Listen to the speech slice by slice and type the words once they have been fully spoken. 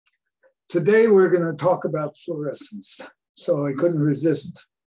Today we're going to talk about fluorescence. So I couldn't resist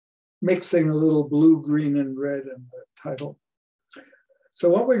mixing a little blue, green, and red in the title. So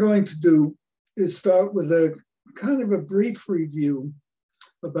what we're going to do is start with a kind of a brief review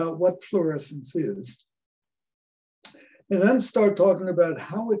about what fluorescence is, and then start talking about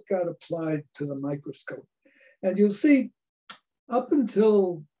how it got applied to the microscope. And you'll see up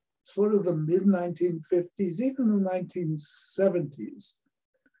until sort of the mid-1950s, even the 1970s,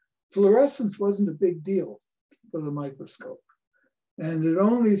 fluorescence wasn't a big deal for the microscope. And it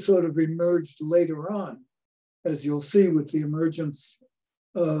only sort of emerged later on, as you'll see with the emergence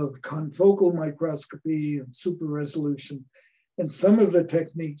of confocal microscopy and super resolution, and some of the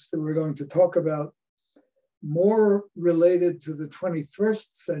techniques that we're going to talk about more related to the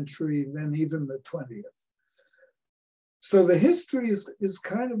 21st century than even the 20th. So the history is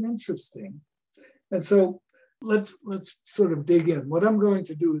kind of interesting. And so let's sort of dig in. What I'm going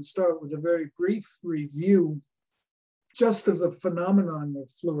to do is start with a very brief review just of the phenomenon of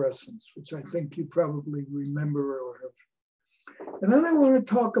fluorescence, which I think you probably remember or have. And then I want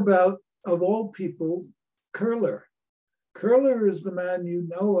to talk about, of all people, Kohler. Kohler is the man you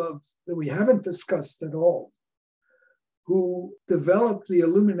know of that we haven't discussed at all, who developed the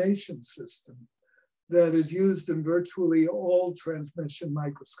illumination system that is used in virtually all transmission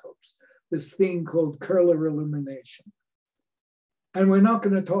microscopes, this thing called Kohler illumination. And we're not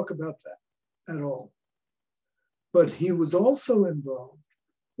going to talk about that at all. But he was also involved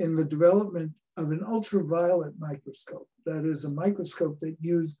in the development of an ultraviolet microscope, that is a microscope that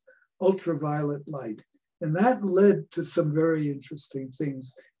used ultraviolet light. And that led to some very interesting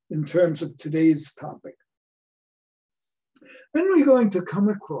things in terms of today's topic. Then we're going to come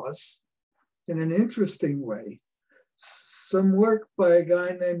across, in an interesting way, some work by a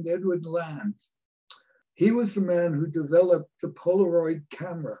guy named Edward Land. He was the man who developed the Polaroid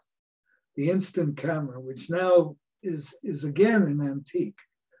camera, the instant camera, which now is again an antique,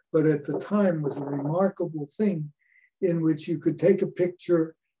 but at the time was a remarkable thing in which you could take a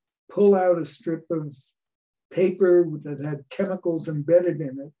picture, pull out a strip of paper that had chemicals embedded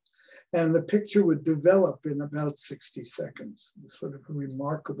in it, and the picture would develop in about 60 seconds. It's sort of a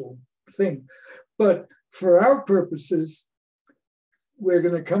remarkable thing. But for our purposes, we're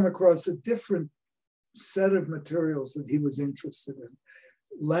going to come across a different set of materials that he was interested in.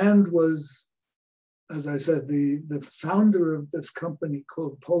 Land was, as I said, the founder of this company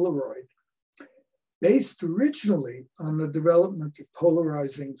called Polaroid, based originally on the development of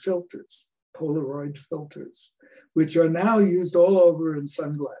polarizing filters, Polaroid filters, which are now used all over in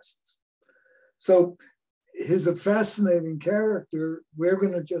sunglasses. So he's a fascinating character. We're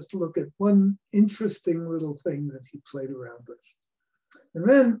going to just look at one interesting little thing that he played around with. And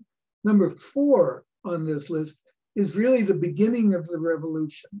then number 4 on this list is really the beginning of the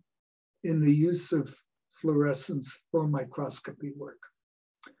revolution in the use of fluorescence for microscopy work.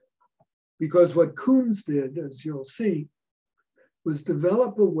 Because what Coons did, as you'll see, was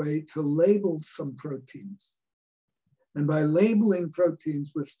develop a way to label some proteins. And by labeling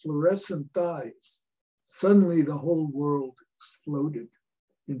proteins with fluorescent dyes, suddenly the whole world exploded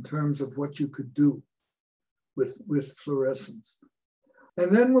in terms of what you could do with fluorescence.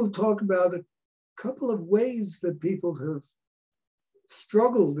 And then we'll talk about a couple of ways that people have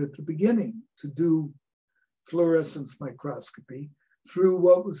struggled at the beginning to do fluorescence microscopy through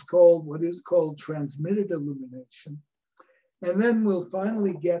what is called transmitted illumination. And then we'll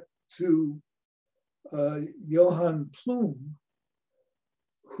finally get to Johann Ploem,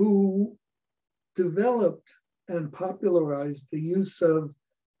 who developed and popularized the use of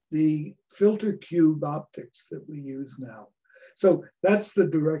the filter cube optics that we use now. So that's the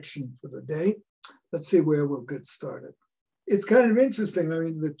direction for the day. Let's see where we'll get started. It's kind of interesting. I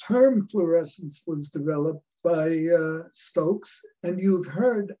mean, the term fluorescence was developed by Stokes, and you've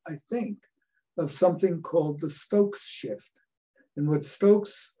heard, I think, of something called the Stokes shift. And what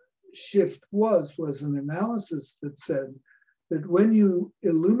Stokes shift was an analysis that said that when you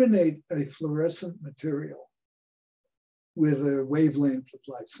illuminate a fluorescent material with a wavelength of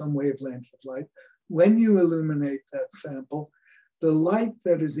light, some wavelength of light, when you illuminate that sample, the light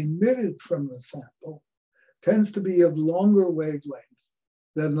that is emitted from the sample tends to be of longer wavelength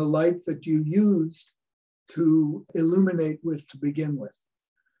than the light that you used to illuminate with to begin with,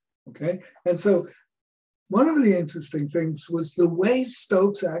 okay? And so one of the interesting things was the way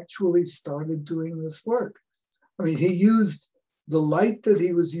Stokes actually started doing this work. I mean, he used the light that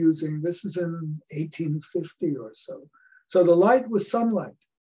he was using, this is in 1850 or so. So the light was sunlight.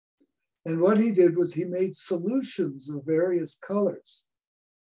 And what he did was he made solutions of various colors.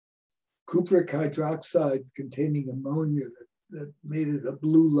 Cupric hydroxide containing ammonia that made it a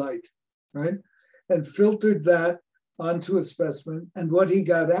blue light. right? And filtered that onto a specimen. And what he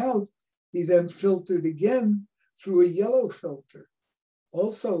got out, he then filtered again through a yellow filter,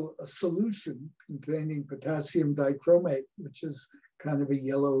 also a solution containing potassium dichromate, which is kind of a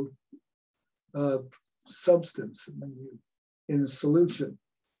yellow substance in a solution.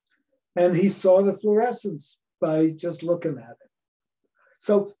 And he saw the fluorescence by just looking at it.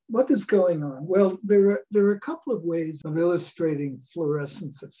 So what is going on? Well, there are a couple of ways of illustrating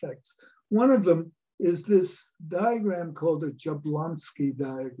fluorescence effects. One of them is this diagram called a Jablonski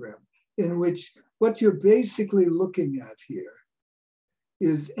diagram, in which what you're basically looking at here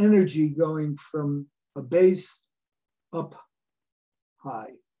is energy going from a base up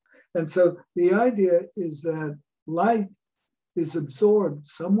high. And so the idea is that light is absorbed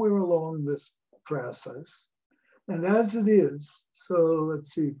somewhere along this process. And as it is, so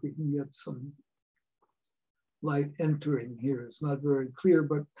let's see if we can get some light entering here. It's not very clear,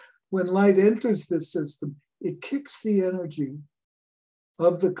 but when light enters this system, it kicks the energy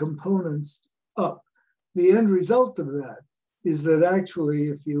of the components up. The end result of that is that actually,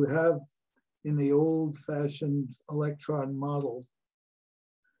 if you have in the old-fashioned electron model,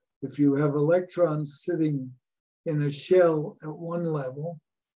 if you have electrons sitting in a shell at one level,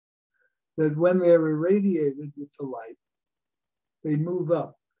 that when they're irradiated with the light, they move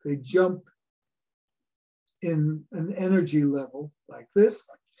up, they jump in an energy level like this,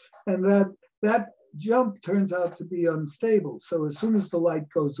 and that jump turns out to be unstable. So as soon as the light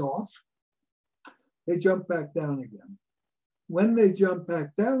goes off, they jump back down again. When they jump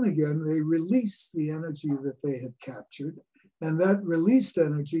back down again, they release the energy that they had captured, and that released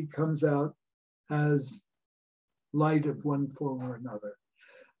energy comes out as light of one form or another.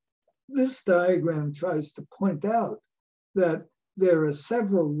 This diagram tries to point out that there are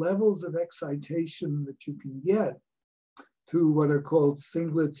several levels of excitation that you can get to what are called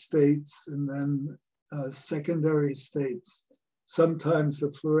singlet states and then secondary states. Sometimes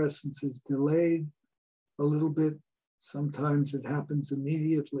the fluorescence is delayed a little bit. Sometimes it happens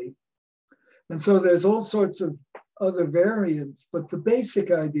immediately. And so there's all sorts of other variants, but the basic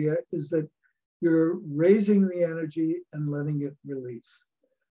idea is that you're raising the energy and letting it release.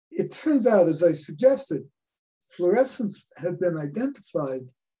 It turns out, as I suggested, fluorescence had been identified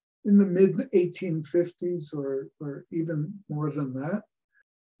in the mid-1850s or even more than that.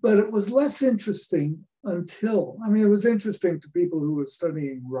 But it was less interesting until, it was interesting to people who were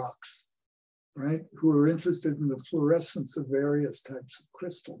studying rocks, right? Who were interested in the fluorescence of various types of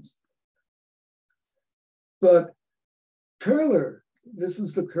crystals. But Kohler, this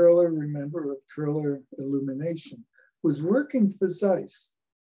is the Kohler, remember, of Kohler illumination, was working for Zeiss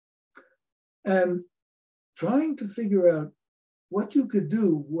and trying to figure out what you could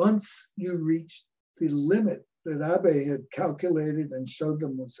do once you reached the limit that Abbe had calculated and showed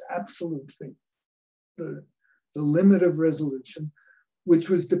them was absolutely the limit of resolution, which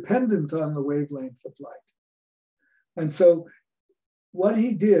was dependent on the wavelength of light. And so what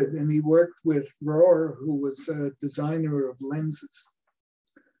he did, and he worked with Rohr, who was a designer of lenses,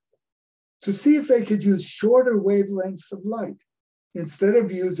 to see if they could use shorter wavelengths of light instead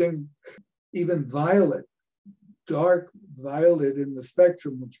of using even violet, dark violet in the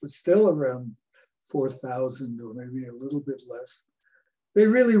spectrum, which was still around 4,000 or maybe a little bit less. They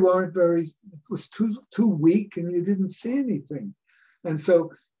really weren't it was too weak and you didn't see anything. And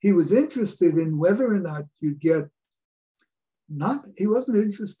so he was interested in whether or not you'd get, he wasn't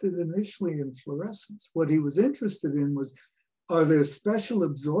interested initially in fluorescence. What he was interested in was, are there special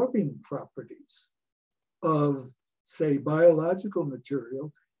absorbing properties of, say, biological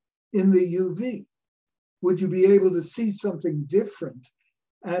material in the UV? Would you be able to see something different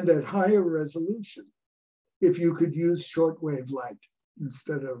and at higher resolution if you could use shortwave light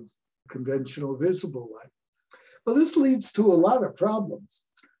instead of conventional visible light? Well, this leads to a lot of problems.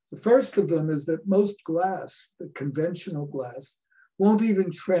 The first of them is that most glass, the conventional glass, won't even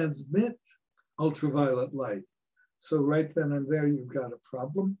transmit ultraviolet light. So right then and there, you've got a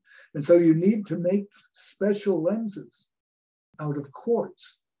problem. And so you need to make special lenses out of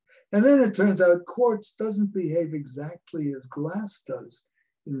quartz. And then it turns out quartz doesn't behave exactly as glass does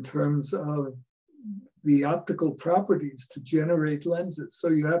in terms of the optical properties to generate lenses. So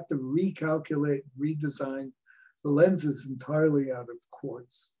you have to recalculate, redesign the lenses entirely out of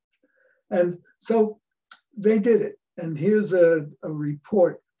quartz. And so they did it. And here's a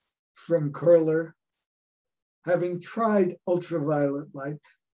report from Kohler, having tried ultraviolet light.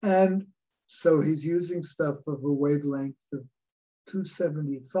 And so he's using stuff of a wavelength of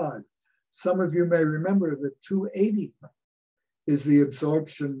 275. Some of you may remember that 280 is the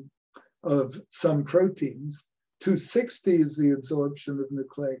absorption of some proteins. 260 is the absorption of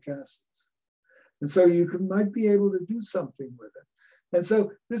nucleic acids. And so you might be able to do something with it. And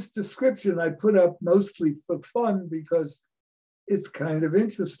so this description I put up mostly for fun because it's kind of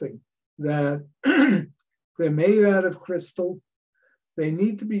interesting that they're made out of crystal. They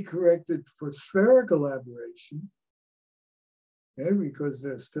need to be corrected for spherical aberration, okay, because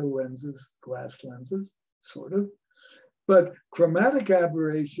they're still lenses, glass lenses, sort of. But chromatic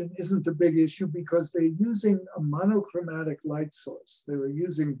aberration isn't a big issue because they're using a monochromatic light source. They were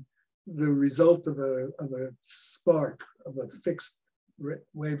using the result of a spark, of a fixed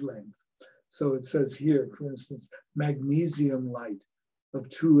wavelength. So it says here, for instance, magnesium light of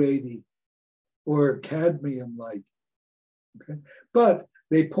 280 or cadmium light. Okay? But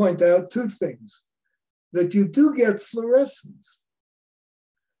they point out two things, that you do get fluorescence.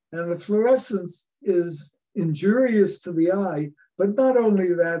 And the fluorescence is injurious to the eye, but not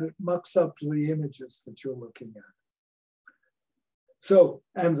only that, it mucks up the images that you're looking at. So,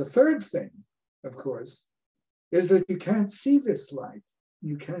 and the third thing, of course, is that you can't see this light.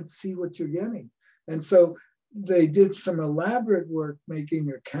 You can't see what you're getting. And so they did some elaborate work making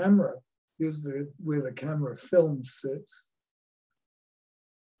a camera. Here's where the camera film sits,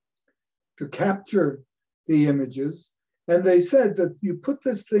 to capture the images. And they said that you put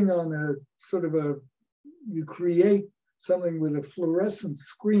this thing on a sort of you create something with a fluorescent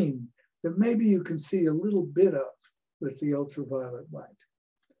screen that maybe you can see a little bit of with the ultraviolet light.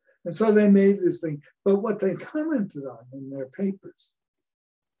 And so they made this thing. But what they commented on in their papers,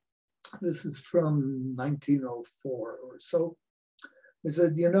 this is from 1904 or so, they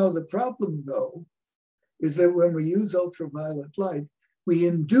said, you know, the problem though, is that when we use ultraviolet light, we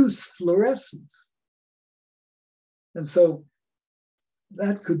induce fluorescence. And so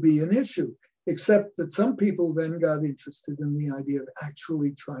that could be an issue, except that some people then got interested in the idea of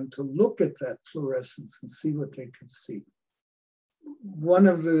actually trying to look at that fluorescence and see what they could see. One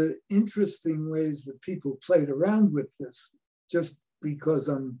of the interesting ways that people played around with this, just because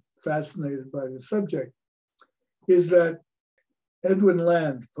I'm fascinated by the subject, is that Edwin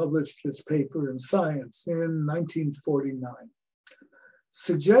Land published this paper in Science in 1949,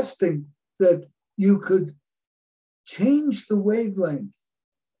 suggesting that you could change the wavelength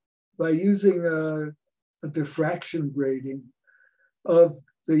by using a diffraction grating of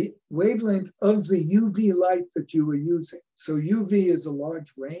the wavelength of the UV light that you were using. So UV is a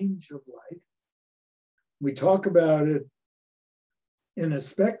large range of light. We talk about it in a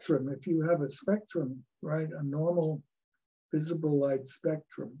spectrum. If you have a spectrum, right, a normal visible light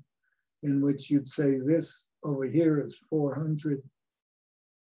spectrum, in which you'd say this over here is 400,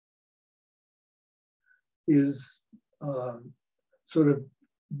 is sort of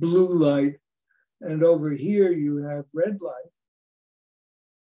blue light, and over here you have red light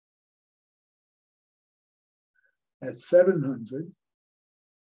at 700,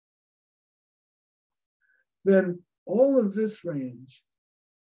 then all of this range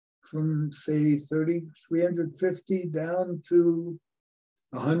from say 350 down to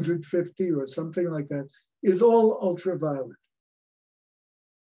 150 or something like that is all ultraviolet.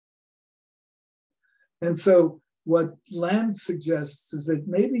 And so what Land suggests is that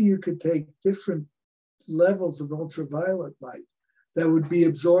maybe you could take different levels of ultraviolet light that would be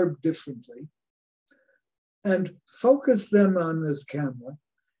absorbed differently and focus them on this camera.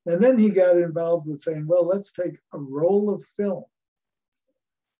 And then he got involved with saying, well, let's take a roll of film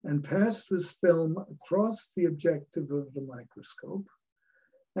and pass this film across the objective of the microscope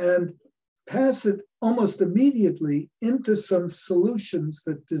and pass it almost immediately into some solutions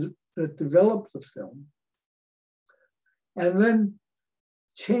that develop the film, and then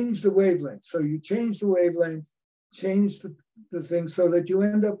change the wavelength. So you change the wavelength, change the thing so that you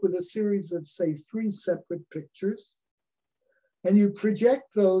end up with a series of, say, 3 separate pictures. And you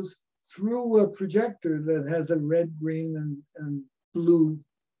project those through a projector that has a red, green, and blue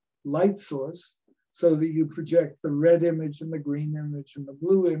light source, so that you project the red image and the green image and the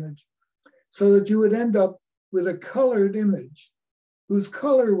blue image, so that you would end up with a colored image whose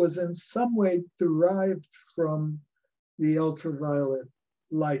color was in some way derived from the ultraviolet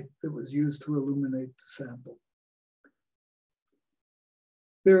light that was used to illuminate the sample.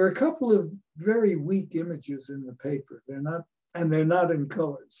 There are a couple of very weak images in the paper. They're not in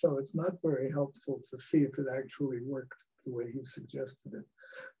color, so it's not very helpful to see if it actually worked the way he suggested it.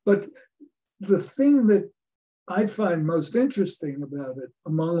 But the thing that I find most interesting about it,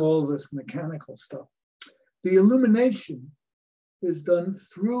 among all this mechanical stuff, the illumination is done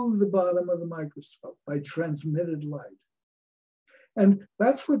through the bottom of the microscope by transmitted light. And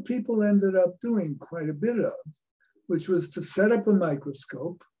that's what people ended up doing quite a bit of, which was to set up a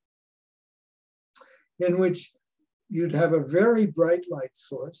microscope in which you'd have a very bright light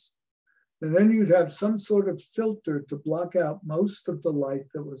source, and then you'd have some sort of filter to block out most of the light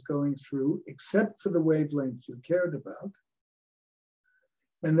that was going through, except for the wavelength you cared about.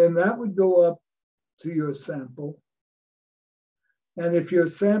 And then that would go up to your sample. And if your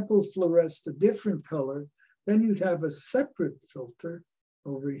sample fluoresced a different color, then you'd have a separate filter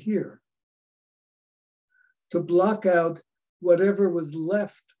over here to block out whatever was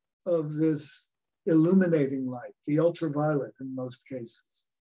left of this illuminating light, the ultraviolet in most cases.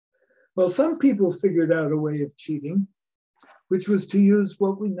 Well, some people figured out a way of cheating, which was to use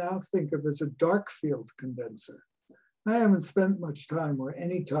what we now think of as a dark field condenser. I haven't spent much time or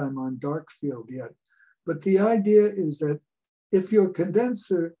any time on dark field yet, but the idea is that if your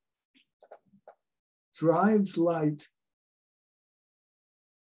condenser drives light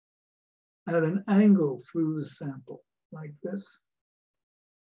at an angle through the sample, like this,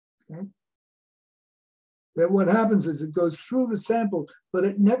 okay? That what happens is it goes through the sample, but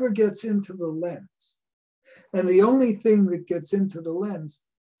it never gets into the lens. And the only thing that gets into the lens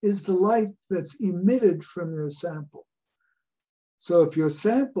is the light that's emitted from your sample. So if your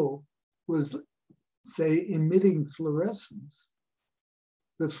sample was, say, emitting fluorescence,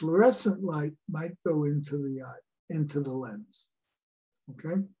 the fluorescent light might go into the eye, into the lens,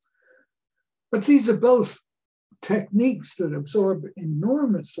 okay? But these are both techniques that absorb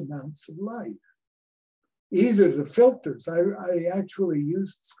enormous amounts of light. Either the filters, I actually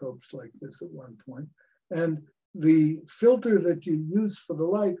used scopes like this at one point, and the filter that you use for the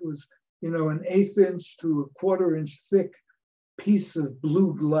light was, an 1/8 inch to a 1/4 inch thick piece of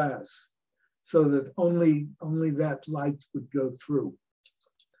blue glass, so that only that light would go through.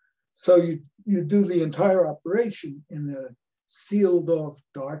 So you do the entire operation in a sealed off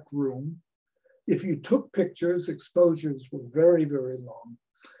dark room. If you took pictures, exposures were very, very long.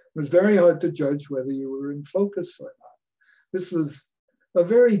 It was very hard to judge whether you were in focus or not. This was a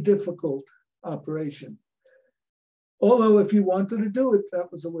very difficult operation. Although if you wanted to do it,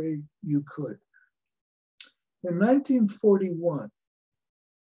 that was a way you could. In 1941,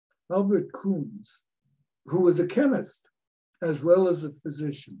 Albert Coons, who was a chemist as well as a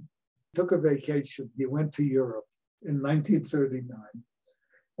physician, took a vacation. He went to Europe in 1939.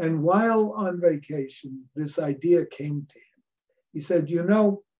 And while on vacation, this idea came to him. He said,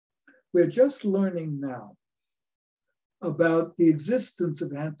 we're just learning now about the existence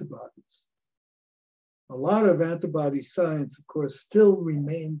of antibodies. A lot of antibody science, of course, still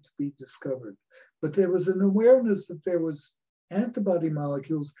remained to be discovered, but there was an awareness that there was antibody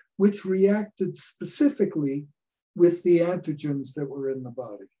molecules which reacted specifically with the antigens that were in the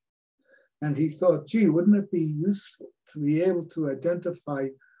body. And he thought, gee, wouldn't it be useful to be able to identify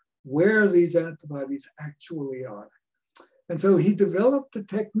where these antibodies actually are? And so he developed a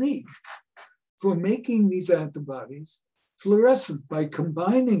technique for making these antibodies fluorescent by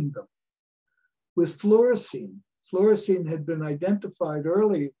combining them with fluorescein. Fluorescein had been identified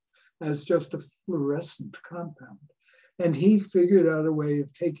early as just a fluorescent compound. And he figured out a way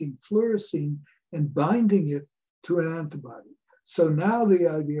of taking fluorescein and binding it to an antibody. So now the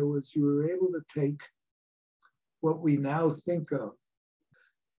idea was you were able to take what we now think of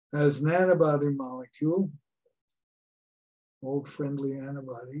as an antibody molecule, old friendly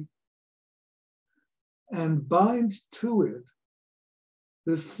antibody, and bind to it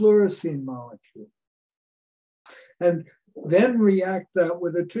this fluorescein molecule, and then react that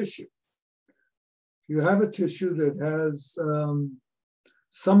with a tissue. You have a tissue that has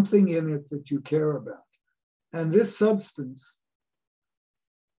something in it that you care about. And this substance,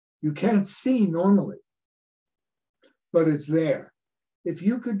 you can't see normally, but it's there. If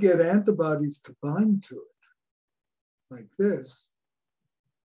you could get antibodies to bind to it, like this,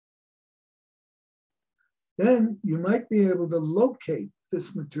 then you might be able to locate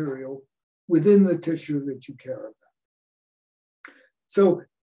this material within the tissue that you care about. So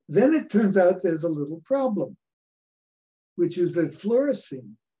then it turns out there's a little problem, which is that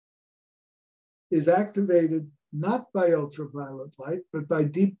fluorescein is activated not by ultraviolet light, but by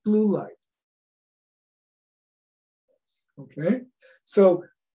deep blue light. Okay, so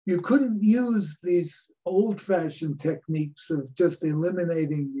you couldn't use these old-fashioned techniques of just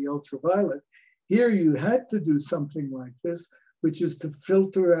eliminating the ultraviolet. Here you had to do something like this, which is to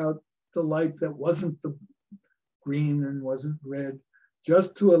filter out the light that wasn't the green and wasn't red,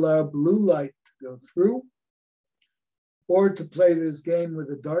 just to allow blue light to go through, or to play this game with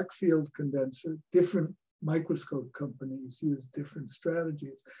a dark field condenser. Different microscope companies use different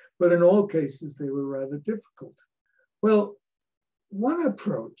strategies, but in all cases, they were rather difficult. Well, one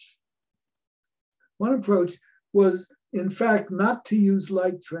approach was, in fact, not to use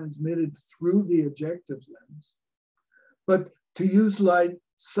light transmitted through the objective lens, but to use light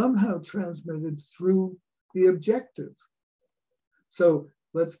somehow transmitted through the objective. So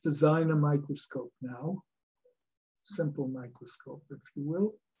let's design a microscope now. Simple microscope, if you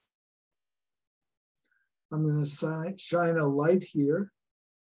will. I'm going to shine a light here,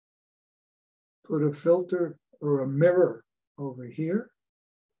 put a filter or a mirror over here,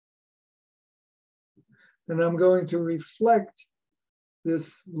 and I'm going to reflect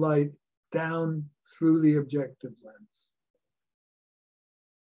this light down through the objective lens.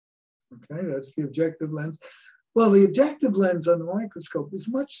 Okay, that's the objective lens. Well, the objective lens on the microscope is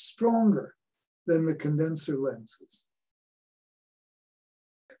much stronger than the condenser lenses.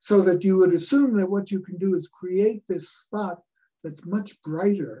 So that you would assume that what you can do is create this spot that's much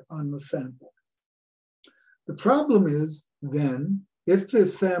brighter on the sample. The problem is then, if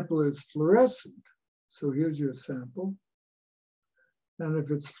this sample is fluorescent, so here's your sample, and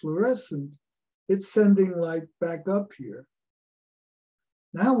if it's fluorescent, it's sending light back up here.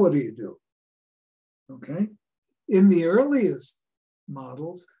 Now what do? Okay, in the earliest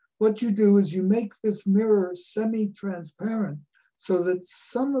models, what you do is you make this mirror semi-transparent so that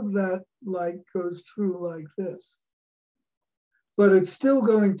some of that light goes through like this. But it's still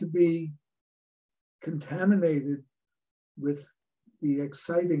going to be contaminated with the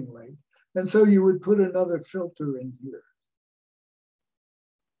exciting light. And so you would put another filter in here.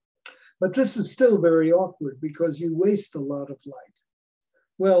 But this is still very awkward because you waste a lot of light.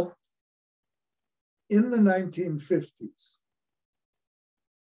 Well, in the 1950s,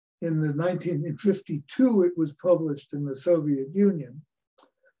 in 1952, it was published in the Soviet Union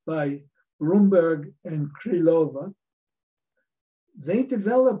by Brumberg and Krylova. They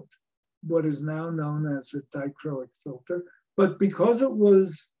developed what is now known as a dichroic filter, but because it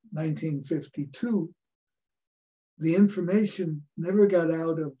was 1952, the information never got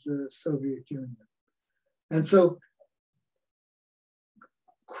out of the Soviet Union. And so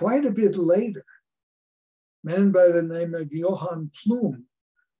quite a bit later, a man by the name of Johann Ploem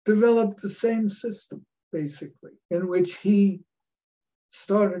developed the same system, basically, in which he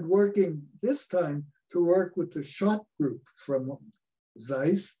started working, this time, to work with the Schott group from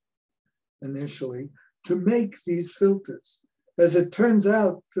Zeiss, initially, to make these filters. As it turns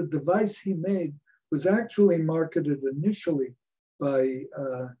out, the device he made was actually marketed initially by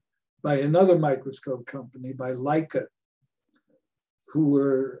another microscope company, by Leica, who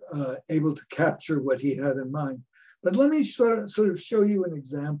were able to capture what he had in mind. But let me sort of show you an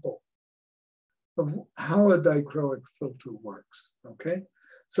example of how a dichroic filter works, okay?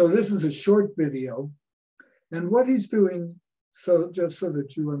 So this is a short video. And what he's doing, just so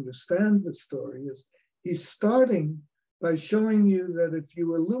that you understand the story, is he's starting by showing you that if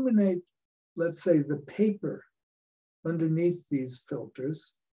you illuminate, let's say, the paper underneath these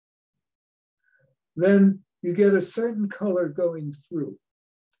filters, then you get a certain color going through.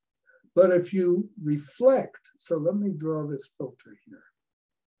 But if you reflect, so let me draw this filter here.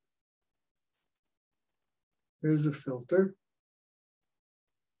 Here's a filter.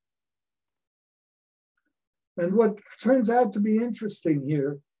 And what turns out to be interesting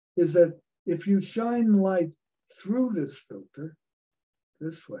here is that if you shine light through this filter,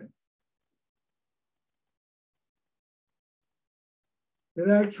 this way, it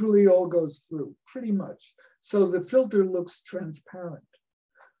actually all goes through, pretty much. So the filter looks transparent.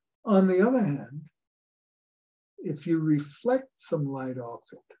 On the other hand, if you reflect some light off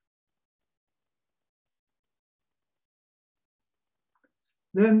it,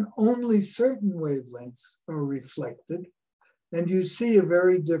 then only certain wavelengths are reflected, and you see a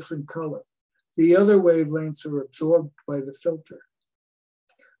very different color. The other wavelengths are absorbed by the filter.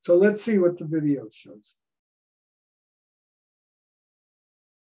 So let's see what the video shows.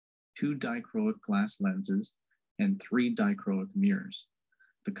 2 dichroic glass lenses and 3 dichroic mirrors.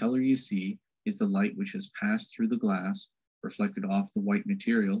 The color you see is the light which has passed through the glass, reflected off the white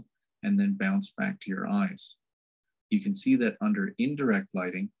material, and then bounced back to your eyes. You can see that under indirect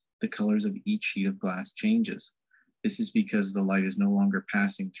lighting, the colors of each sheet of glass changes. This is because the light is no longer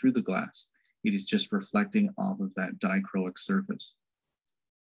passing through the glass. It is just reflecting off of that dichroic surface.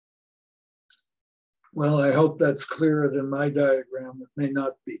 Well, I hope that's clearer than my diagram. It may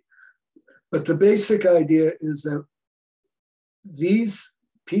not be. But the basic idea is that these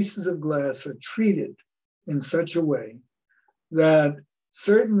pieces of glass are treated in such a way that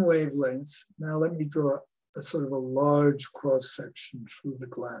certain wavelengths, now let me draw a sort of a large cross section through the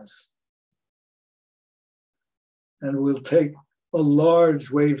glass. And we'll take a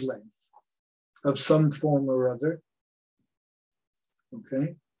large wavelength of some form or other,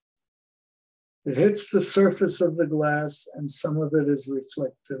 okay? It hits the surface of the glass and some of it is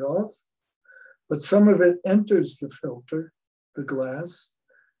reflected off. but some of it enters the filter, the glass,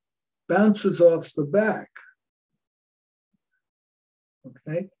 bounces off the back,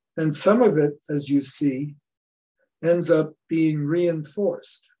 okay? And some of it, as you see, ends up being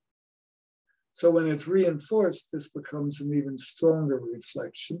reinforced. So when it's reinforced, this becomes an even stronger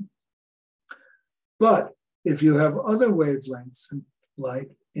reflection. But if you have other wavelengths in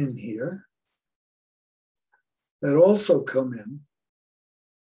light in here that also come in,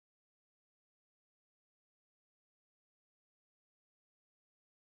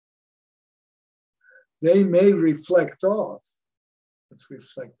 they may reflect off. Let's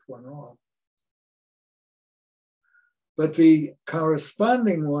reflect one off. But the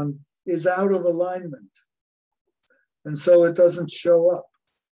corresponding one is out of alignment. And so it doesn't show up,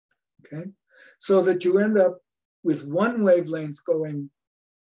 okay? So that you end up with one wavelength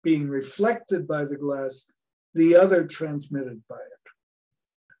being reflected by the glass, the other transmitted by it.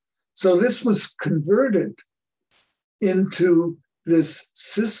 So this was converted into this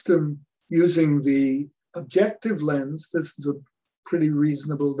system using the objective lens. This is a pretty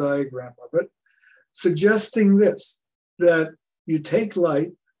reasonable diagram of it, suggesting this, that you take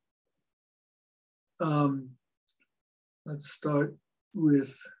light. Let's start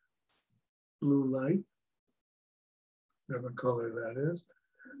with blue light, whatever color that is.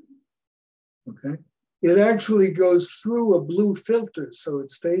 Okay. It actually goes through a blue filter, so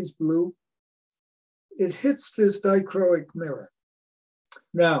it stays blue. It hits this dichroic mirror.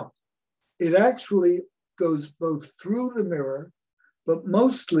 Now, it actually goes both through the mirror, but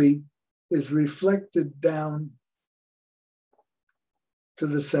mostly is reflected down to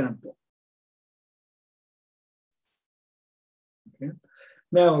the sample. Okay.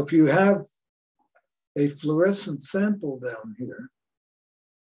 Now, if you have a fluorescent sample down here,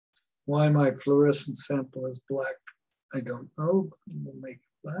 why my fluorescent sample is black, I don't know, but we'll make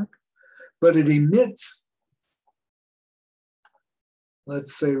it black. But it emits,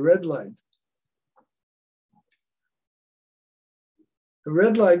 let's say, red light. The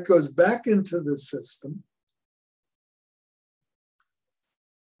red light goes back into the system,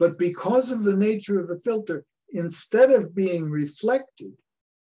 but because of the nature of the filter, instead of being reflected,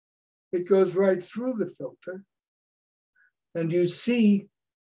 it goes right through the filter, and you see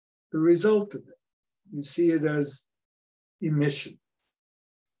the result of it. You see it as emission.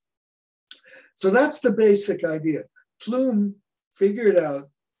 So that's the basic idea. Ploem figured out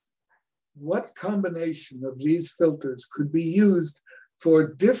what combination of these filters could be used for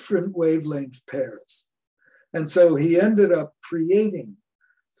different wavelength pairs. And so he ended up creating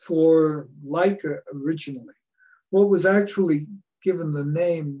for Leica originally what was actually given the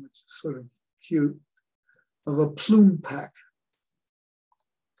name, which is sort of cute, of a plume pack.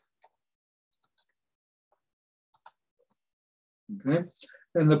 Okay,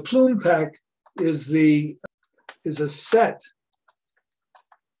 and the plume pack is a set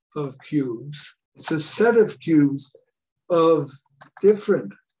of cubes. It's a set of cubes of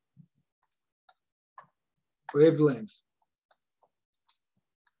different wavelength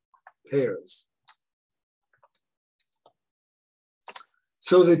pairs,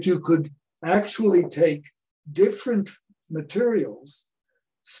 so that you could actually take different materials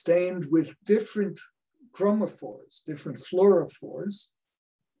stained with different chromophores, different fluorophores,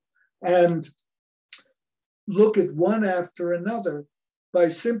 and look at one after another by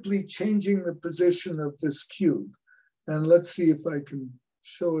simply changing the position of this cube. And let's see if I can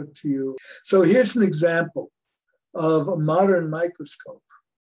show it to you. So here's an example of a modern microscope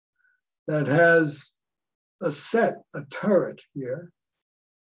that has a turret here,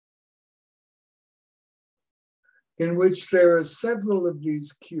 in which there are several of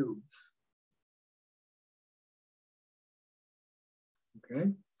these cubes.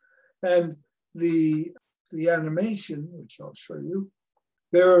 Okay, and the animation, which I'll show you,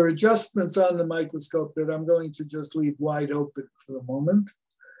 there are adjustments on the microscope that I'm going to just leave wide open for the moment,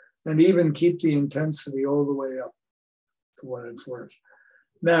 and even keep the intensity all the way up to what it's worth.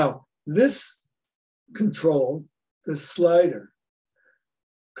 Now, this control, this slider,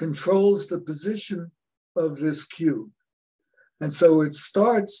 controls the position of this cube. And so it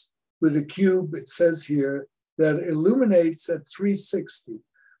starts with a cube, it says here, that illuminates at 360.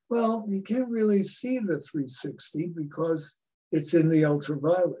 Well, you can't really see the 360 because it's in the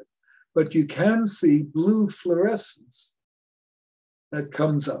ultraviolet, but you can see blue fluorescence that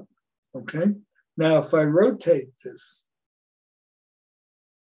comes up, okay? Now, if I rotate this,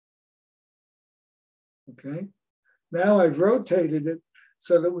 okay? Now I've rotated it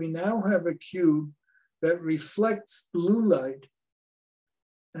so that we now have a cube that reflects blue light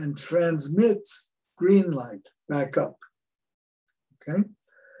and transmits green light back up, okay?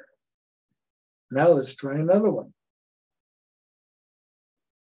 Now let's try another one.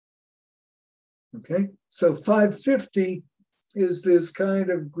 Okay, so 550 is this kind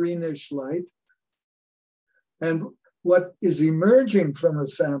of greenish light. And what is emerging from a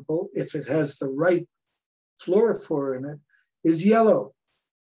sample, if it has the right fluorophore in it, is yellow.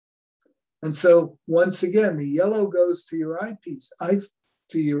 And so once again, the yellow goes to your eyepieces,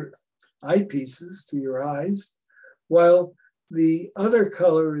 to your eyes, while the other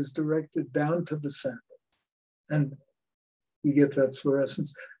color is directed down to the sample. And you get that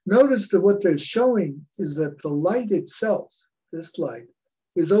fluorescence. Notice that what they're showing is that the light itself, this light,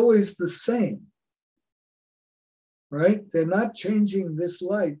 is always the same, right? They're not changing this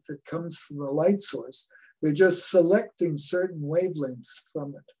light that comes from the light source. They're just selecting certain wavelengths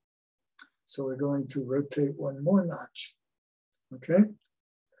from it. So we're going to rotate one more notch, okay?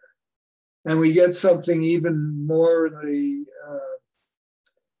 And we get something even more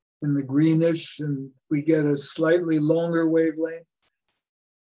in the greenish, and we get a slightly longer wavelength.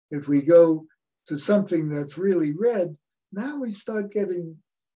 If we go to something that's really red, now we start getting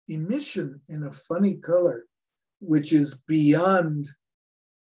emission in a funny color, which is beyond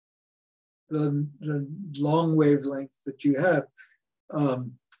the long wavelength that you have.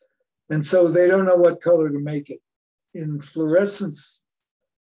 And so they don't know what color to make it. In fluorescence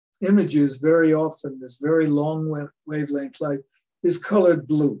images, very often, this very long wavelength light is colored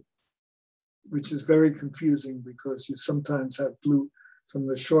blue, which is very confusing because you sometimes have blue from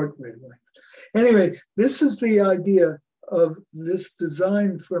the short wavelength. Anyway, this is the idea of this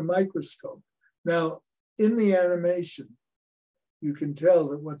design for a microscope. Now, in the animation, you can tell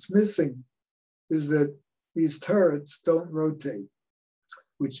that what's missing is that these turrets don't rotate,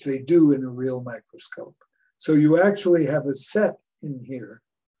 which they do in a real microscope. So you actually have a set in here,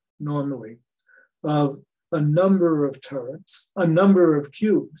 normally, of a number of turrets, a number of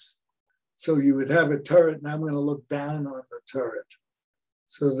cubes. So you would have a turret, and I'm going to look down on the turret.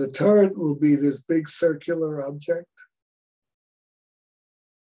 So the turret will be this big circular object.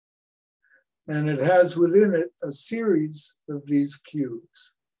 And it has within it a series of these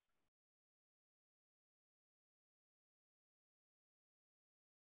cubes.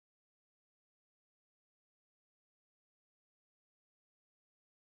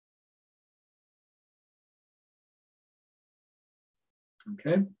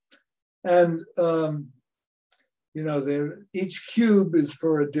 Okay, and you know, each cube is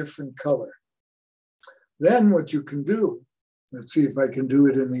for a different color. Then what you can do, let's see if I can do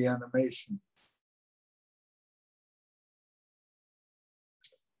it in the animation.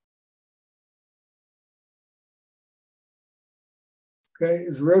 Okay,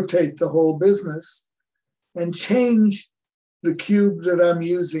 is rotate the whole business and change the cube that I'm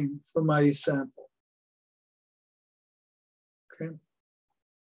using for my sample. Okay.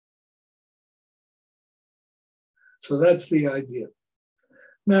 So that's the idea.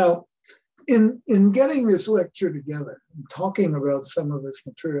 Now, in getting this lecture together and talking about some of this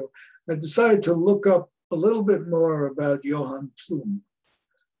material, I decided to look up a little bit more about Johann Ploem.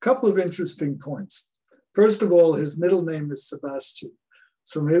 A couple of interesting points. First of all, his middle name is Sebastian.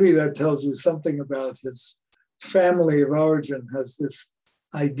 So maybe that tells you something about his family of origin, has this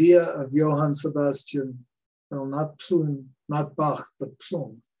idea of Johann Sebastian, well, not Ploem, not Bach, but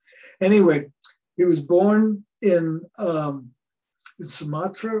Ploem. Anyway, he was born in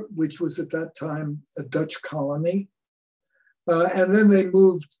Sumatra, which was at that time a Dutch colony. And then they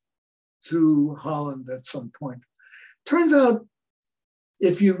moved to Holland at some point. Turns out,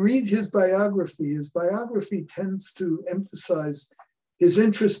 if you read his biography tends to emphasize his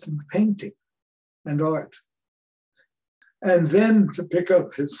interest in painting and art, and then to pick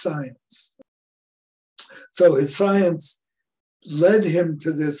up his science. So his science led him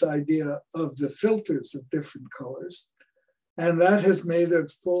to this idea of the filters of different colors, and that has made a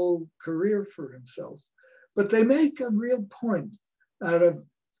full career for himself. But they make a real point out of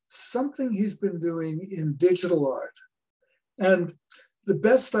something he's been doing in digital art. And the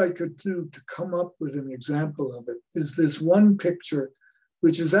best I could do to come up with an example of it is this one picture,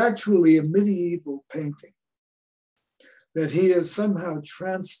 which is actually a medieval painting that he has somehow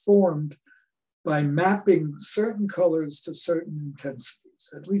transformed by mapping certain colors to certain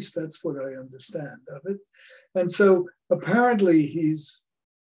intensities. At least that's what I understand of it. And so apparently he's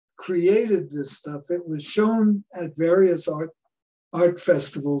created this stuff. It was shown at various art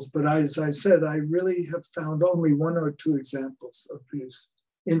festivals, but as I said, I really have found only one or two examples of these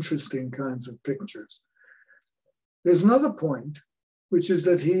interesting kinds of pictures. There's another point, which is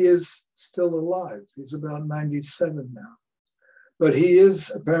that he is still alive. He's about 97 now, but he is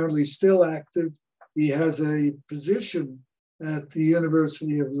apparently still active. He has a position at the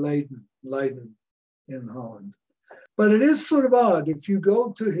University of Leiden, in Holland. But it is sort of odd. If you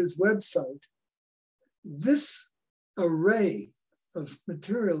go to his website, this array of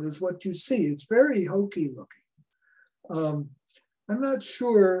material is what you see. It's very hokey looking. I'm not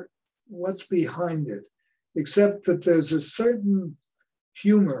sure what's behind it, except that there's a certain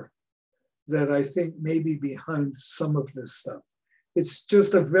humor that I think may be behind some of this stuff. It's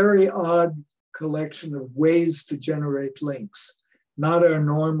just a very odd collection of ways to generate links, not our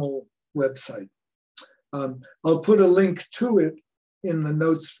normal website. I'll put a link to it in the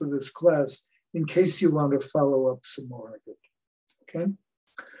notes for this class in case you want to follow up some more of it, okay?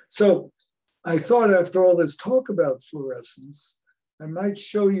 So I thought after all this talk about fluorescence, I might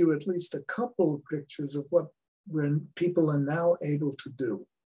show you at least a couple of pictures of what people are now able to do.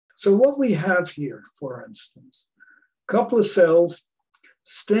 So what we have here, for instance, a couple of cells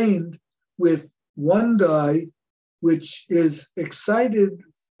stained with one dye, which is excited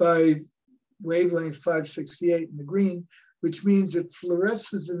by wavelength 568 in the green, which means it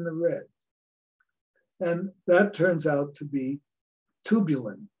fluoresces in the red. And that turns out to be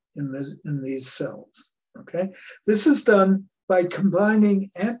tubulin in these cells, okay? This is done by combining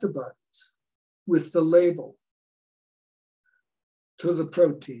antibodies with the label to the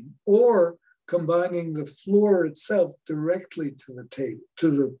protein, or combining the fluor itself directly to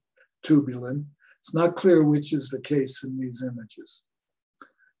the tubulin. It's not clear which is the case in these images.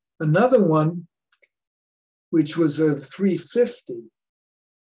 Another one, which was a 350,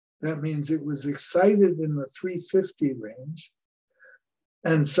 that means it was excited in the 350 range,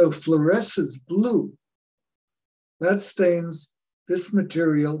 and so fluoresces blue. That stains this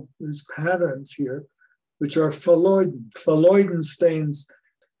material, these patterns here, which are phalloidin. Phalloidin stains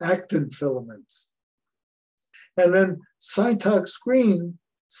actin filaments. And then Cytox green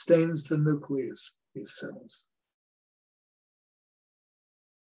stains the nucleus of these cells.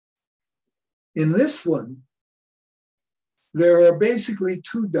 In this one, there are basically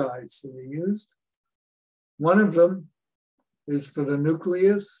two dyes that are used. One of them is for the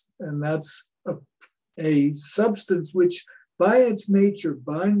nucleus, and that's a substance which by its nature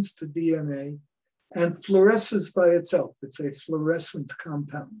binds to DNA and fluoresces by itself. It's a fluorescent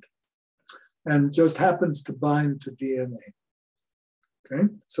compound and just happens to bind to DNA. Okay,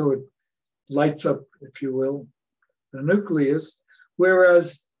 so it lights up, if you will, the nucleus,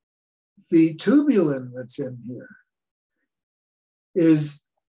 whereas the tubulin that's in here is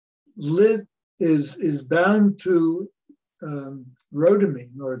bound to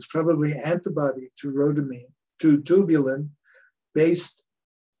rhodamine, or it's probably antibody to rhodamine, to tubulin, based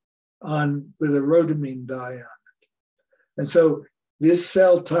on with a rhodamine dye on it. And so this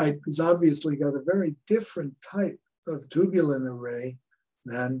cell type has obviously got a very different type of tubulin array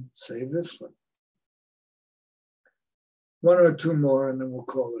than, say, this one. One or two more, and then we'll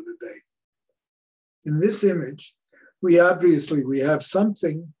call it a day. In this image, we have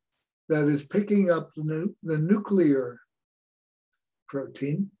something that is picking up the nuclear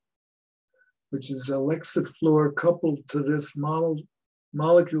protein, which is alexifluor coupled to this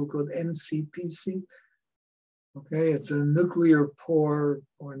molecule called NCPC. Okay, it's a nuclear pore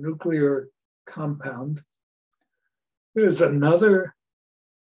or nuclear compound. There's another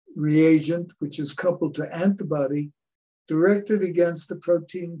reagent which is coupled to antibody directed against the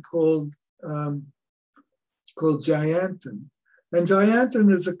protein called giantin. And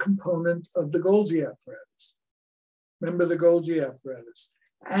giantin is a component of the Golgi apparatus. Remember the Golgi apparatus,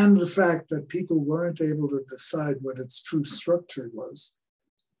 and the fact that people weren't able to decide what its true structure was.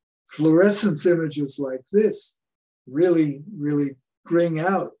 Fluorescence images like this really, really bring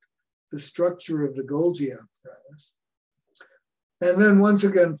out the structure of the Golgi apparatus. And then once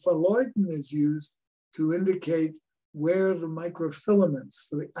again, phalloidin is used to indicate where the microfilaments,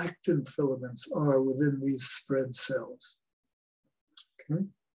 the actin filaments, are within these spread cells. Okay.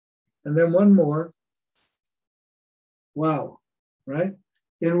 And then one more. Wow, right?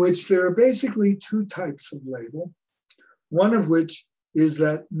 In which there are basically two types of label, one of which is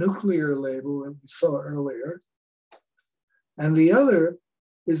that nuclear label that we saw earlier, and the other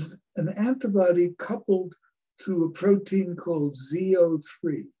is an antibody coupled to a protein called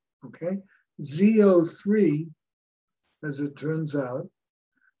ZO3, okay? ZO3, as it turns out,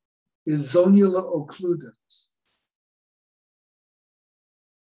 is zonula occludens.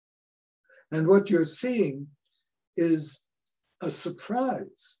 And what you're seeing is a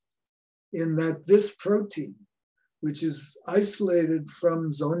surprise in that this protein, which is isolated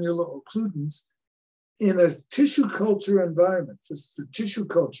from zonula occludens, in a tissue culture environment, this is a tissue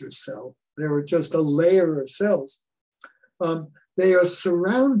culture cell, there are just a layer of cells, they are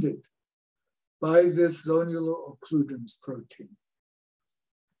surrounded by this zonula occludens protein.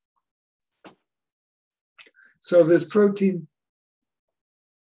 So this protein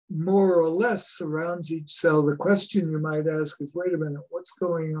more or less surrounds each cell. The question you might ask is, wait a minute, what's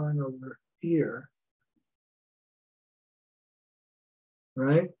going on over here?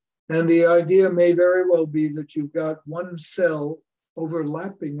 Right? And the idea may very well be that you've got one cell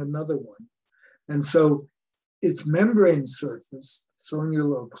overlapping another one. And so its membrane surface,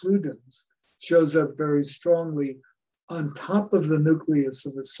 sonulo-occludens, shows up very strongly on top of the nucleus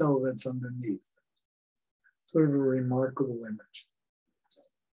of a cell that's underneath. Sort of a remarkable image.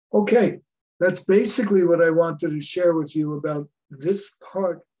 Okay, that's basically what I wanted to share with you about this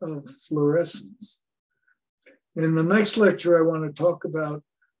part of fluorescence. In the next lecture, I want to talk about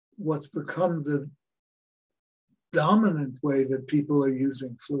what's become the dominant way that people are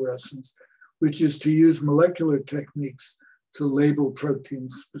using fluorescence, which is to use molecular techniques to label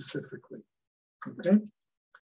proteins specifically. Okay?